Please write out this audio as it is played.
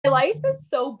life is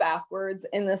so backwards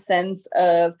in the sense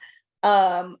of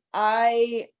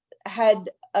I had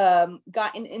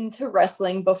gotten into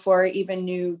wrestling before I even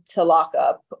knew to lock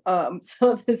up.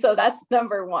 So that's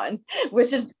number one,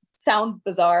 which is sounds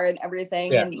bizarre and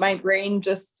everything. Yeah. And my brain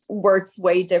just works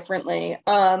way differently.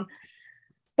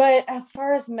 But as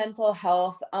far as mental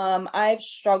health, I've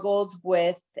struggled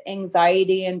with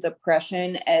anxiety and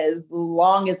depression as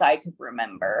long as I could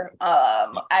remember.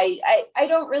 I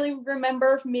don't really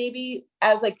remember maybe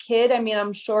as a kid. I mean,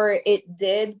 I'm sure it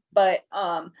did, but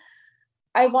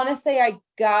I want to say I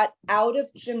got out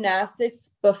of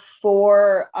gymnastics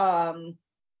before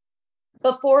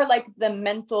like the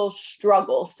mental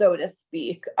struggle, so to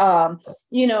speak.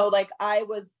 Like I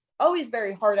was always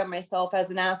very hard on myself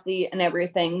as an athlete and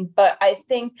everything. But I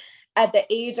think at the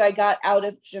age I got out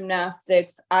of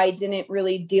gymnastics, I didn't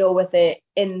really deal with it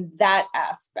in that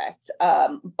aspect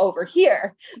over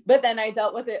here. But then I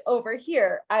dealt with it over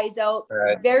here. I dealt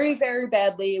very, very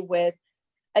badly with,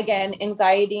 again,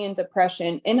 anxiety and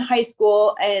depression in high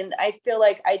school. And I feel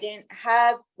like I didn't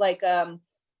have like an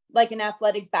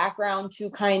athletic background to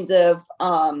kind of,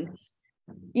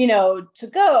 to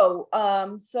go.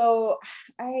 So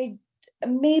I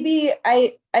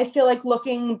feel like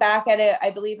looking back at it,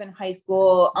 I believe in high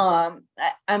school,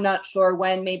 I'm not sure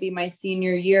when, maybe my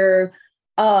senior year,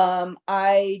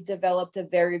 I developed a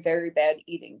very, very bad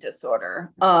eating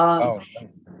disorder. And,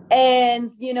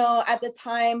 at the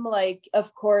time, like,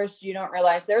 of course, you don't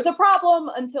realize there's a problem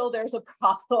until there's a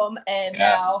problem. And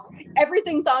now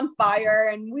everything's on fire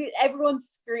and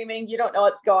everyone's screaming. You don't know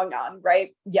what's going on,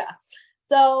 right? Yeah.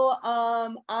 So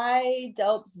I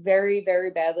dealt very,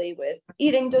 very badly with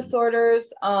eating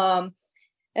disorders. And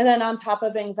then on top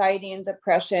of anxiety and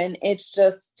depression, it's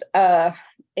just,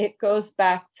 it goes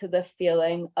back to the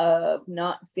feeling of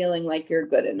not feeling like you're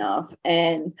good enough.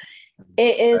 And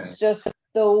it is just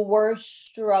the worst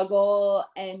struggle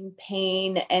and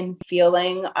pain and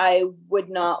feeling. I would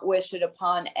not wish it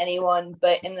upon anyone,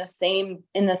 but in the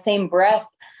same breath,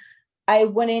 I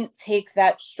wouldn't take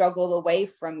that struggle away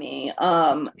from me.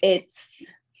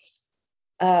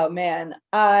 Oh man,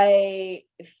 I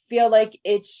feel like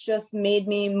it's just made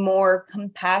me more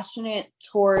compassionate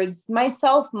towards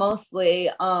myself mostly,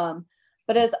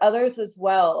 but as others as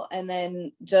well. And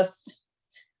then just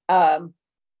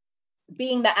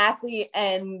being the athlete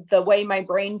and the way my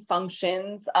brain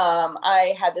functions,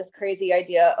 I had this crazy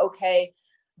idea, okay,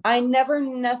 I never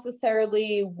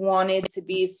necessarily wanted to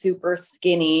be super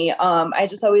skinny. I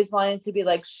just always wanted to be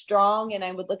like strong. And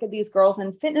I would look at these girls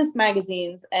in fitness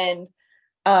magazines. And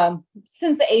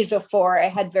since the age of 4, I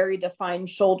had very defined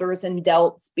shoulders and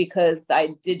delts because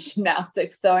I did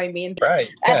gymnastics. So, I mean, at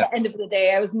the end of the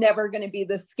day, I was never going to be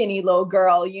the skinny little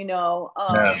girl,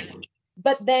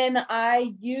 But then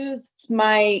I used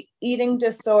my eating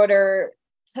disorder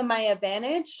to my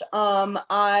advantage.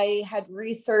 I had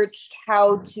researched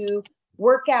how to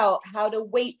work out, how to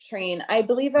weight train. I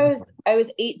believe I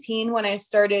was 18 when I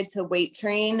started to weight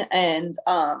train, and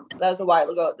that was a while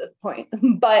ago at this point.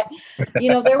 But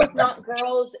there was not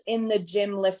girls in the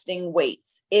gym lifting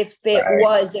weights. If it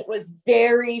was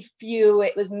very few.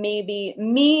 It was maybe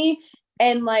me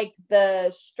and like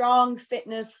the strong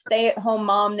fitness stay-at-home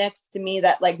mom next to me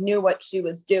that like knew what she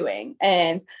was doing.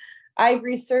 And I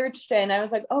researched and I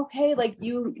was like, okay, like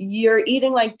you're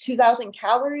eating like 2,000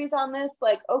 calories on this.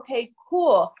 Like, okay,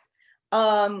 cool.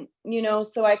 So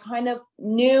I kind of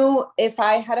knew if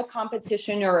I had a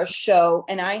competition or a show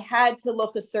and I had to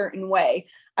look a certain way,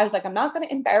 I was like, I'm not going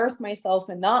to embarrass myself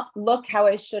and not look how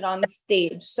I should on the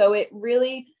stage. So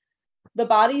the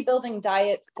bodybuilding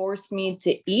diet forced me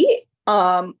to eat.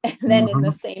 And then in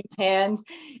the same hand,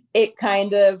 it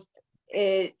kind of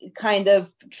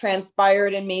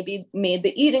transpired and maybe made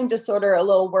the eating disorder a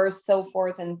little worse, so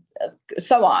forth and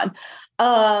so on.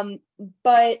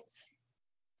 But,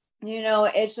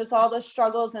 it's just all the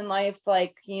struggles in life.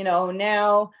 Like,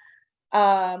 now,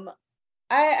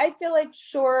 I feel like,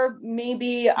 sure,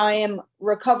 maybe I am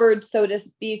recovered, so to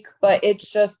speak, but it's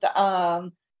just,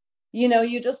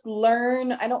 you just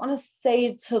learn, I don't want to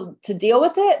say to deal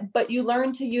with it, but you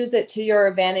learn to use it to your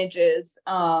advantages.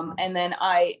 And then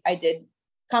I did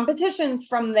competitions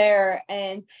from there,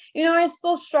 and, I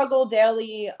still struggle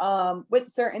daily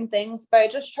with certain things, but I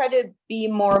just try to be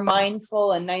more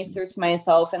mindful and nicer to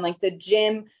myself. And like the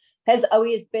gym has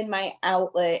always been my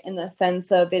outlet in the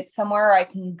sense of it's somewhere I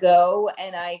can go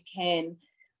and I can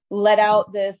let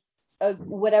out this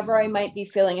whatever I might be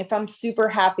feeling. If I'm super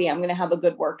happy, I'm going to have a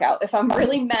good workout. If I'm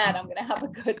really mad, I'm going to have a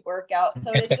good workout.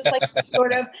 So it's just like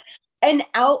sort of an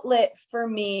outlet for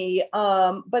me.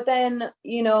 But then,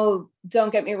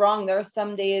 don't get me wrong, there are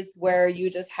some days where you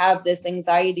just have this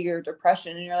anxiety or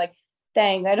depression and you're like,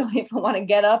 dang, I don't even want to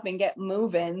get up and get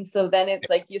moving. So then it's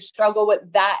like you struggle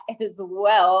with that as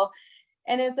well.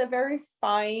 And it's a very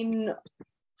fine,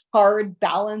 hard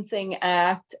balancing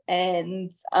act.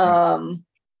 And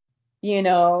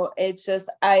it's just,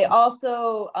 I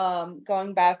also,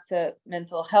 going back to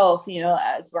mental health,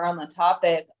 as we're on the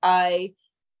topic, I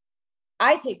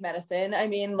take medicine. I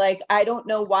mean, like, I don't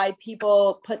know why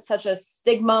people put such a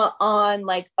stigma on,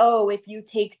 like, oh, if you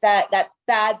take that, that's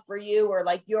bad for you, or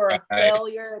like you're a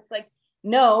failure. It's like,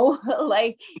 no,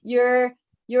 like you're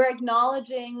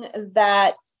acknowledging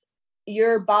that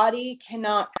your body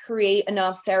cannot create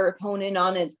enough serotonin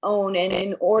on its own. And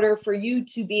in order for you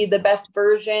to be the best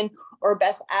version or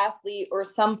best athlete or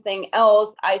something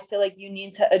else, I feel like you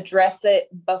need to address it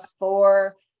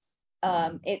before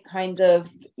it kind of,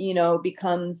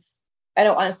 becomes, I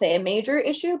don't want to say a major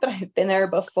issue, but I've been there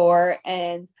before.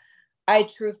 And I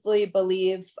truthfully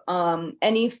believe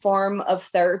any form of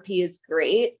therapy is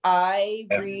great. I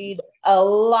read a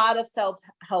lot of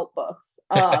self-help books.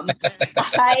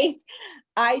 I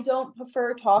don't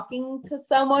prefer talking to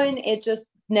someone. It just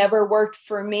never worked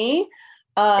for me.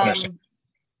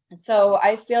 So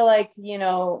I feel like,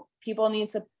 people need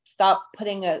to stop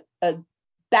putting a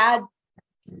bad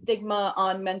stigma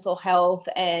on mental health.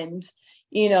 And,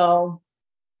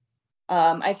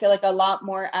 I feel like a lot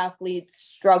more athletes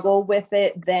struggle with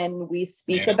it than we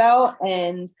speak about,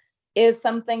 and is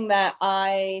something that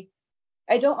I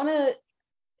don't want to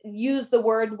use the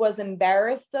word was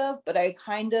embarrassed of, but I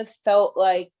kind of felt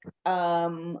like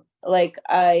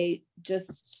I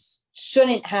just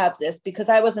shouldn't have this because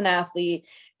I was an athlete,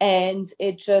 and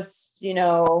it just,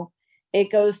 it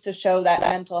goes to show that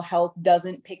mental health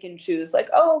doesn't pick and choose, like,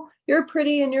 oh, you're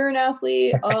pretty and you're an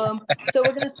athlete, so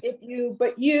we're going to skip you,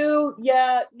 but you're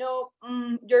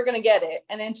going to get it.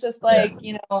 And it's just like,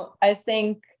 I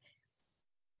think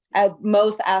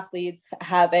most athletes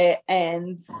have it,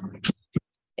 and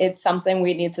it's something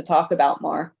we need to talk about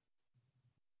more.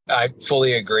 I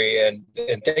fully agree. And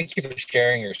thank you for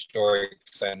sharing your story,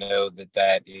 because I know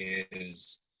that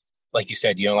is, like you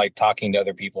said, you don't like talking to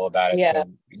other people about it. Yeah. So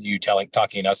you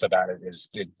talking to us about it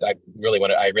I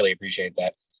really appreciate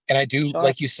that. And I do, sure.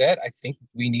 Like you said, I think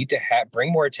we need to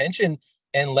bring more attention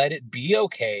and let it be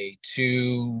okay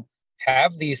to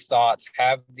have these thoughts,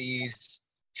 have these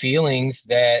feelings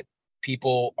that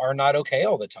people are not okay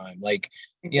all the time. Like,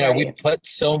 right. We put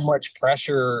so much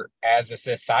pressure as a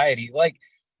society, like,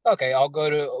 okay, I'll go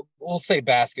to, we'll say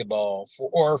basketball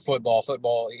or football.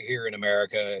 Football here in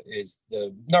America is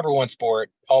the number one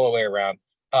sport all the way around.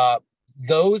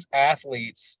 Those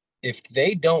athletes, if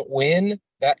they don't win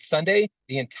that Sunday,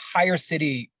 the entire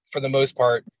city, for the most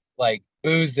part, like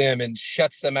boos them and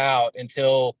shuts them out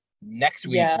until next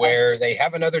week, where they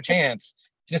have another chance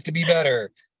just to be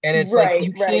better. And it's like,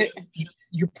 you can't,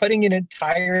 you're putting an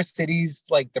entire city's,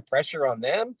 like, the pressure on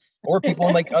them, or people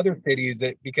in like other cities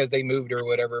that because they moved or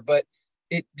whatever. But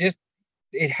it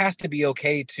has to be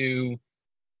okay to,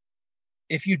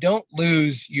 if you don't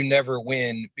lose, you never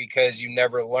win, because you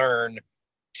never learn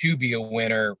to be a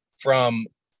winner from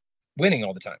winning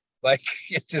all the time. Like,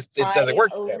 it doesn't work.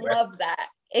 I love that.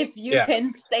 If you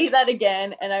can say that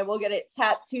again, and I will get it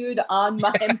tattooed on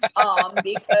my palm,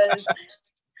 because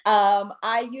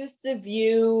I used to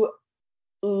view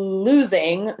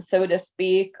losing, so to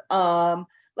speak,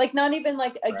 like not even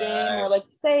like a game, or like,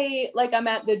 say, like I'm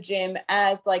at the gym,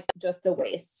 as like just a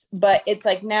waste. But it's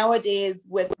like nowadays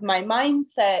with my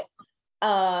mindset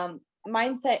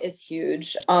is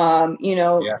huge.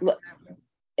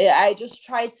 I just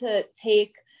try to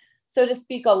take, so to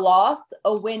speak, a loss,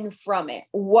 a win from it.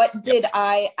 What did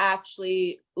I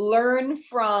actually learn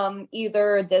from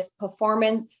either this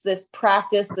performance, this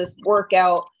practice, this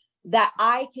workout, that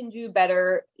I can do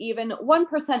better, even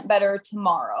 1% better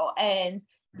tomorrow? And,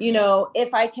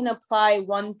 if I can apply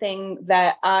one thing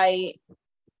that I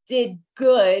did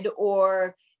good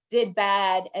or did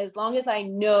bad, as long as I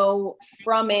know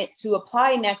from it to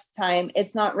apply next time,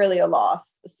 it's not really a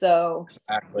loss. So,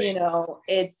 exactly.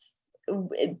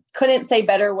 It couldn't say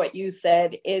better what you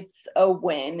said. It's a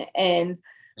win. And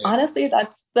honestly,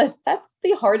 that's the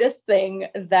hardest thing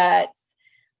that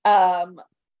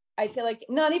I feel like,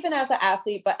 not even as an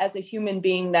athlete, but as a human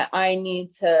being, that I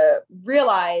need to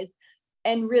realize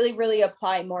and really, really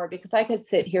apply more, because I could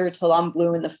sit here till I'm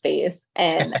blue in the face.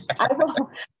 And I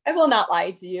will not lie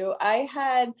to you. I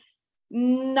had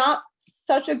not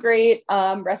such a great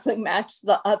wrestling match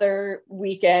the other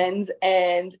weekend.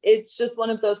 And it's just one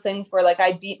of those things where like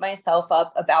I beat myself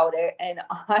up about it. And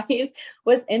I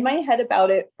was in my head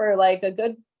about it for like a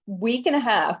good week and a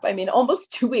half. I mean,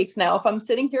 almost 2 weeks now. If I'm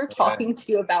sitting here talking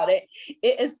to you about it,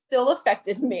 it has still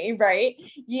affected me, right?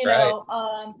 You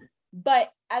know,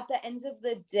 but at the end of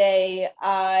the day,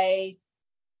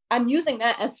 I'm using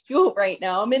that as fuel right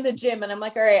now. I'm in the gym and I'm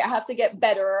like, all right, I have to get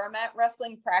better, or I'm at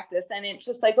wrestling practice. And it's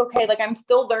just like, okay, like I'm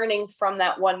still learning from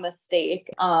that one mistake.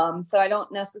 So I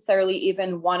don't necessarily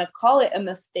even want to call it a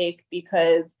mistake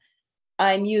because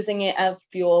I'm using it as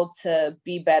fuel to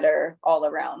be better all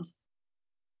around.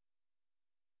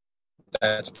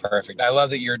 That's perfect. I love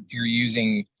that you're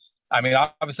using, I mean,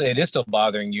 obviously it is still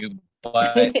bothering you,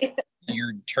 but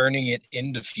you're turning it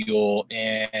into fuel,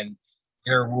 and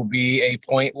there will be a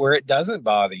point where it doesn't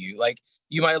bother you. Like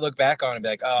you might look back on it and be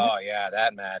like, oh yeah,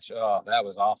 that match, oh, that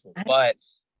was awful. But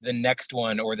the next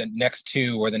one or the next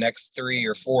two or the next 3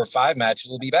 or 4 or 5 matches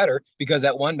will be better because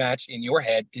that one match in your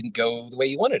head didn't go the way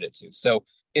you wanted it to. So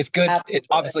it's good. Absolutely. It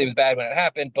obviously was bad when it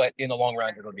happened, but in the long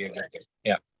run, it'll be a good thing.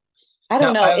 Yeah. I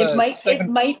don't know. It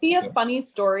might be a funny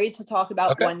story to talk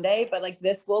about one day, but like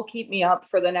this will keep me up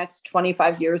for the next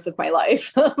 25 years of my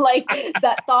life. Like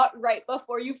that thought right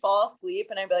before you fall asleep,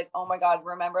 and I'd be like, oh my God,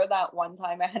 remember that one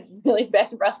time I had a really bad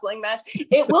wrestling match?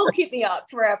 It will keep me up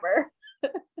forever.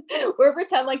 We'll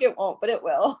pretend like it won't, but it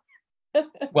will.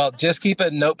 Well, just keep a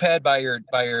notepad by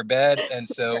your bed, and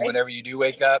so whenever you do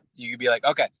wake up, you can be like,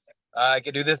 okay, I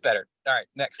can do this better. All right,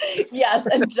 next. Yes,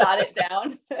 and jot it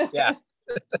down. Yeah.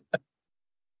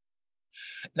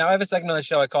 Now I have a segment on the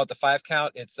show. I call it the 5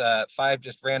 count. It's 5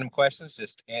 just random questions.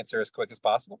 Just answer as quick as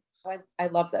possible. I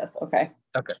love this. Okay.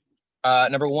 Okay.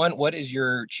 Number 1, what is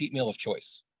your cheat meal of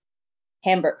choice?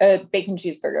 Bacon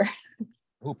cheeseburger.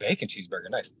 Ooh, bacon cheeseburger.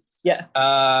 Nice. Yeah.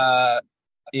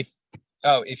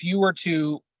 If you were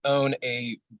to own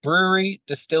a brewery,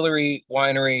 distillery,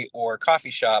 winery, or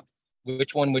coffee shop,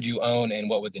 which one would you own and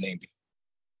what would the name be?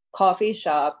 Coffee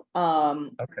shop.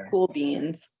 Cool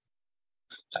Beans.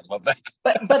 I love that.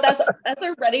 but that's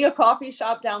already a coffee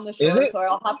shop down the shore, so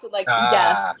I'll have to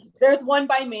guess. There's one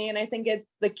by me, and I think it's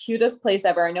the cutest place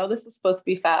ever. I know this is supposed to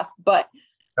be fast, but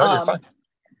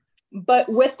but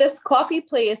with this coffee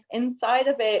place inside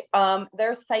of it,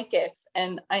 there's psychics,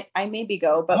 and I maybe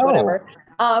go, but whatever.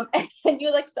 And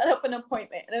you like set up an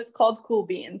appointment, and it's called Cool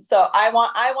Beans. So I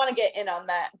want to get in on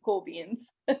that Cool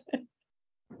Beans.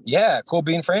 Yeah, Cool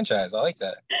Bean franchise. I like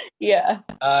that. Yeah.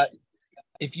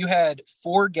 If you had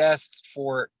 4 guests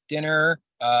for dinner,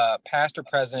 past or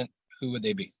present, who would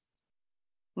they be?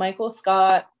 Michael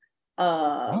Scott.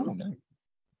 Nice.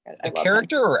 A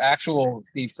character or actual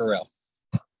Steve Carell?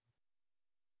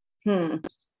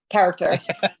 Character.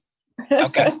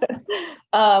 Okay.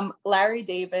 Larry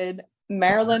David,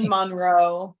 Marilyn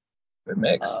Monroe. Good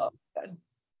mix.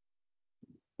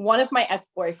 One of my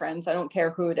ex-boyfriends. I don't care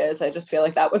who it is. I just feel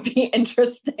like that would be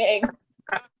interesting.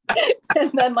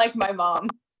 And then like my mom.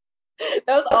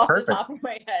 That was off the top of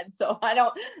my head. So I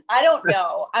don't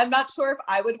know. I'm not sure if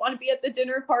I would want to be at the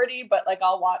dinner party, but like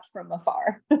I'll watch from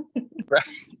afar. Right.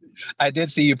 I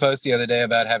did see you post the other day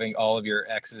about having all of your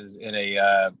exes in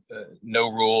a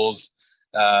no rules,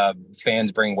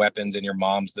 fans bring weapons, and your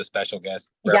mom's the special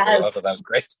guest. Yes. I thought that was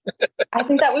great. I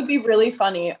think that would be really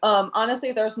funny.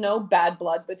 Honestly, there's no bad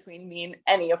blood between me and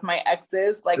any of my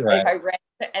exes. Like if I ran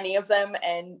to any of them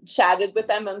and chatted with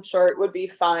them, I'm sure it would be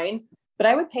fine. But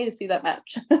I would pay to see that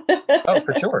match. Oh,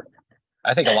 for sure.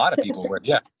 I think a lot of people would.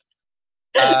 Yeah.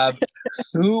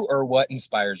 Who or what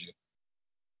inspires you?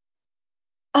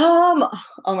 Oh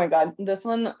my God, this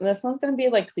one's gonna be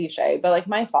like cliche, but like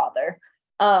my father.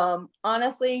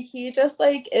 Honestly, he just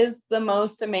like is the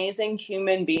most amazing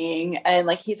human being, and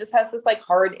like he just has this like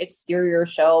hard exterior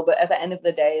shell, but at the end of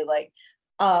the day, like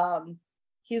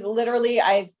he's literally,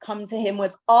 I've come to him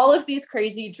with all of these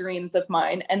crazy dreams of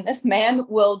mine, and this man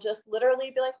will just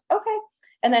literally be like, okay,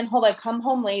 and then he'll like come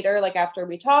home later, like after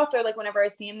we talked, or like whenever I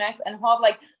see him next, and he'll have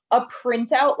like a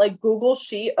printout, like Google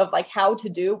sheet of like how to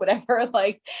do whatever.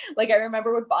 Like I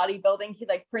remember with bodybuilding, he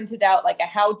like printed out like a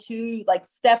how to like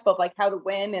step of like how to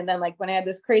win. And then like when I had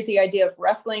this crazy idea of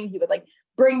wrestling, he would like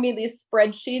bring me these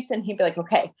spreadsheets and he'd be like,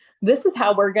 okay, this is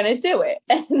how we're going to do it.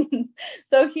 And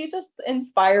so he just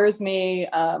inspires me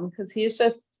because he's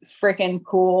just freaking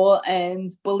cool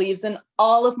and believes in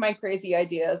all of my crazy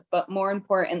ideas. But more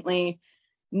importantly,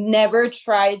 never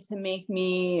tried to make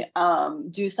me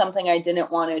do something I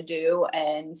didn't want to do.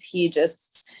 And he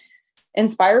just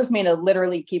inspires me to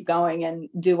literally keep going and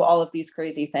do all of these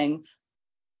crazy things.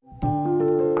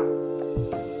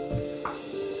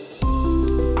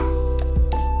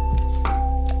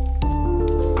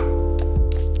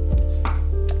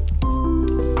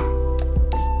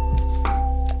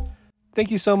 Thank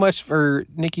you so much for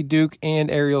Nikki Duke and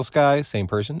Ariel Sky, same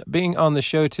person, being on the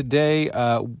show today.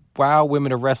 Wow,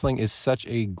 Women of Wrestling is such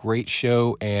a great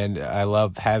show, and I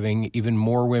love having even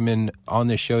more women on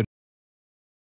the show